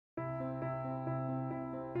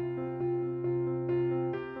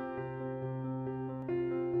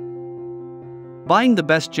Buying the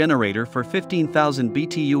best generator for 15,000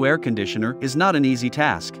 BTU air conditioner is not an easy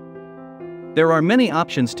task. There are many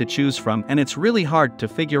options to choose from, and it's really hard to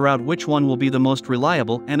figure out which one will be the most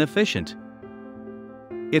reliable and efficient.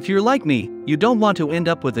 If you're like me, you don't want to end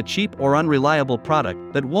up with a cheap or unreliable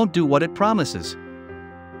product that won't do what it promises.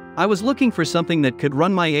 I was looking for something that could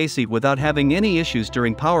run my AC without having any issues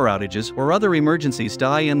during power outages or other emergencies.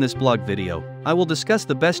 In this blog video, I will discuss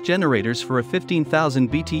the best generators for a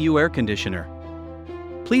 15,000 BTU air conditioner.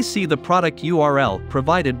 Please see the product URL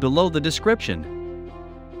provided below the description.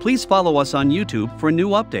 Please follow us on YouTube for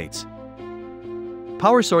new updates.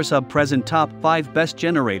 PowerSourceHub present top 5 best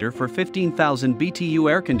generator for 15,000 BTU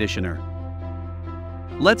air conditioner.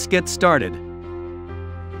 Let's get started.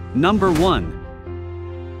 Number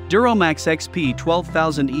 1. DuroMax XP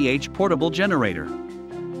 12000EH Portable Generator.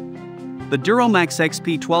 The DuroMax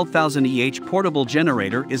XP 12000EH Portable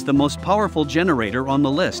Generator is the most powerful generator on the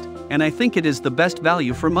list, and I think it is the best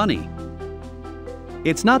value for money.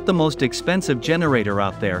 It's not the most expensive generator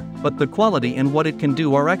out there, but the quality and what it can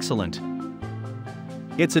do are excellent.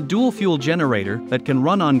 It's a dual-fuel generator that can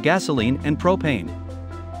run on gasoline and propane.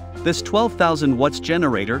 This 12,000 watts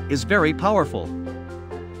generator is very powerful.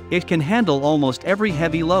 It can handle almost every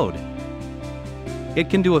heavy load. It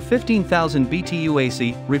can do a 15,000 BTU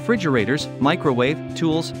AC, refrigerators, microwave,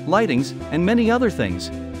 tools, lightings, and many other things.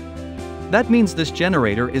 That means this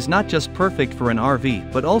generator is not just perfect for an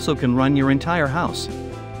RV but also can run your entire house.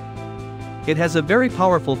 It has a very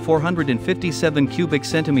powerful 457 cubic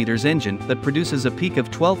centimeters engine that produces a peak of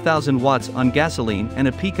 12,000 watts on gasoline and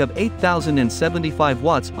a peak of 8,075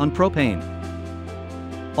 watts on propane.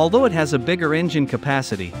 Although it has a bigger engine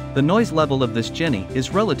capacity, the noise level of this Genny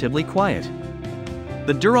is relatively quiet.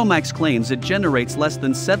 The DuroMax claims it generates less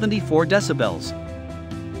than 74 decibels.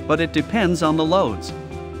 But it depends on the loads.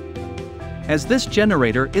 As this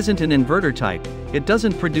generator isn't an inverter type, it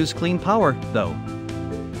doesn't produce clean power, though.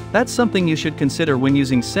 That's something you should consider when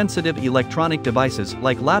using sensitive electronic devices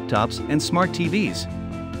like laptops and smart TVs.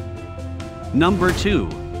 Number 2.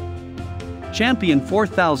 Champion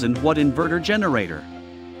 4000 Watt Inverter Generator.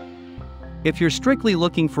 If you're strictly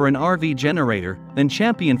looking for an RV generator, then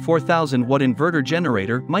Champion 4000 Watt Inverter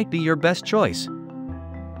Generator might be your best choice.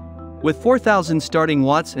 With 4,000 starting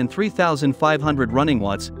watts and 3,500 running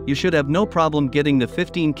watts, you should have no problem getting the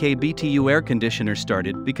 15K BTU air conditioner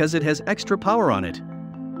started because it has extra power on it.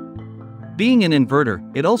 Being an inverter,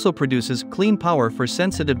 it also produces clean power for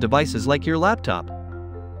sensitive devices like your laptop.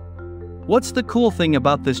 What's the cool thing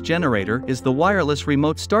about this generator is the wireless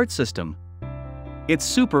remote start system. It's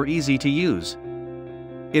super easy to use.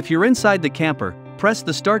 If you're inside the camper, press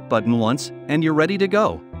the start button once, and you're ready to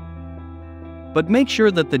go. But make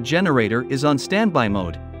sure that the generator is on standby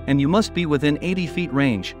mode, and you must be within 80 feet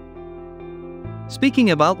range.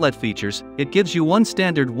 Speaking of outlet features, it gives you one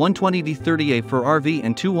standard 120V30A for RV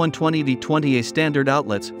and two 120V20A standard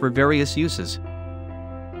outlets for various uses.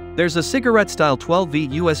 There's a cigarette-style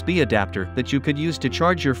 12V USB adapter that you could use to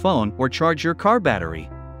charge your phone or charge your car battery.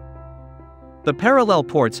 The parallel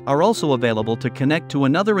ports are also available to connect to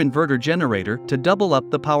another inverter generator to double up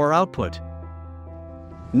the power output.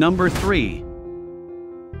 Number 3.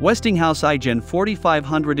 Westinghouse iGen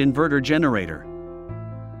 4500 Inverter Generator.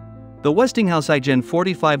 The Westinghouse iGen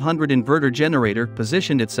 4500 inverter generator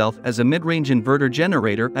positioned itself as a mid-range inverter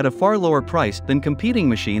generator at a far lower price than competing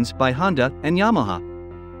machines by Honda and Yamaha.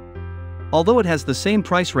 Although it has the same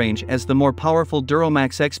price range as the more powerful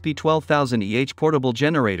DuroMax XP 12000EH portable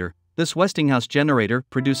generator, this Westinghouse generator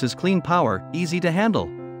produces clean power, easy to handle.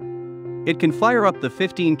 It can fire up the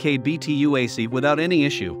 15K BTU AC without any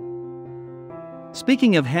issue.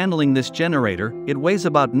 Speaking of handling this generator, it weighs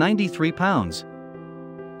about 93 pounds.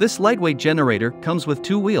 This lightweight generator comes with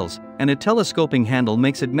 2 wheels, and a telescoping handle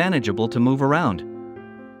makes it manageable to move around.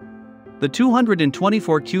 The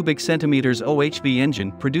 224 cubic centimeters OHV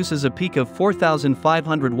engine produces a peak of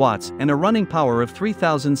 4,500 watts and a running power of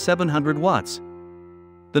 3,700 watts.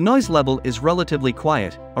 The noise level is relatively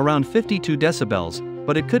quiet, around 52 decibels,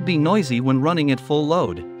 but it could be noisy when running at full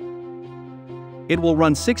load. It will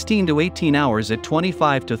run 16 to 18 hours at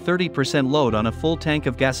 25 to 30% load on a full tank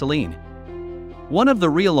of gasoline. One of the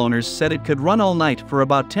real owners said it could run all night for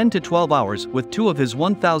about 10 to 12 hours with 2 of his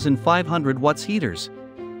 1,500 watts heaters.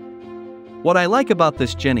 What I like about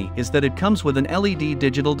this Genny is that it comes with an LED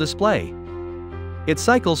digital display. It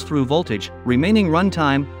cycles through voltage, remaining run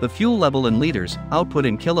time, the fuel level in liters, output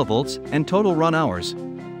in kilovolts, and total run hours.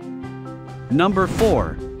 Number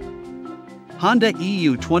 4. Honda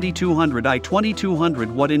EU 2200i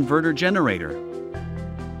 2200 Watt Inverter Generator.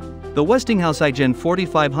 The Westinghouse iGen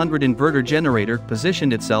 4500 inverter generator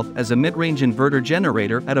positioned itself as a mid-range inverter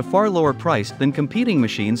generator at a far lower price than competing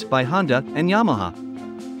machines by Honda and Yamaha.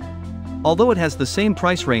 Although it has the same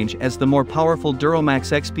price range as the more powerful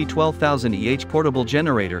DuroMax XP12000EH portable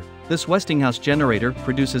generator, this Westinghouse generator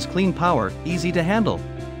produces clean power, easy to handle.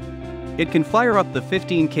 It can fire up the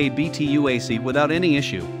 15K BTU AC without any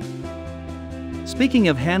issue. Speaking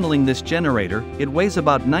of handling this generator, it weighs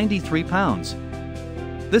about 93 pounds.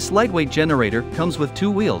 This lightweight generator comes with 2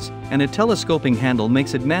 wheels, and a telescoping handle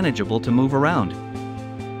makes it manageable to move around.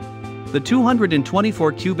 The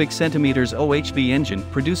 224 cubic centimeters OHV engine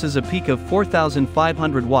produces a peak of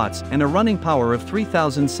 4,500 watts and a running power of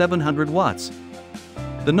 3,700 watts.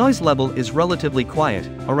 The noise level is relatively quiet,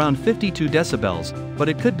 around 52 decibels, but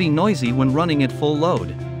it could be noisy when running at full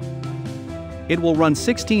load. It will run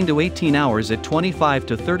 16 to 18 hours at 25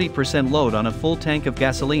 to 30% load on a full tank of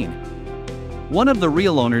gasoline. One of the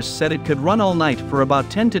real owners said it could run all night for about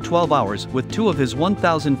 10 to 12 hours with 2 of his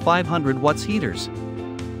 1,500 watts heaters.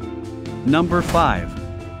 Number 5.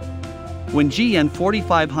 WinGN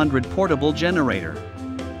 4500 Portable Generator.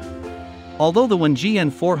 Although the WinGN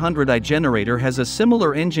 400i generator has a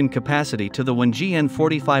similar engine capacity to the WinGN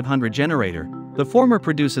 4500 generator, the former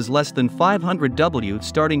produces less than 500 W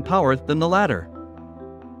starting power than the latter.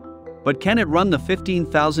 But can it run the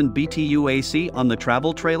 15,000 BTU AC on the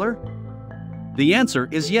travel trailer? The answer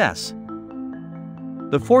is yes.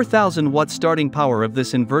 The 4,000 watt starting power of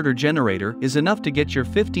this inverter generator is enough to get your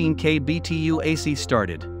 15K BTU AC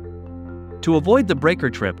started. To avoid the breaker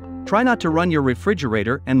trip, try not to run your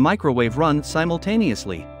refrigerator and microwave run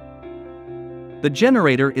simultaneously. The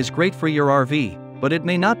generator is great for your RV, but it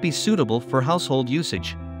may not be suitable for household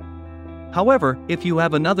usage. However, if you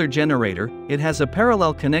have another generator, it has a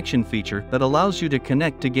parallel connection feature that allows you to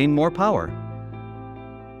connect to gain more power.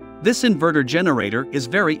 This inverter generator is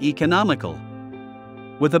very economical.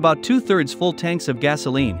 With about 2/3 full tanks of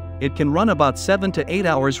gasoline, it can run about 7 to 8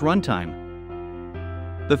 hours runtime.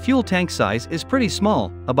 The fuel tank size is pretty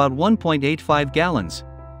small, about 1.85 gallons.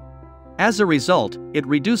 As a result, it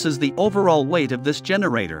reduces the overall weight of this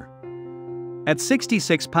generator. At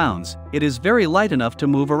 66 pounds, it is very light enough to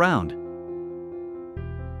move around.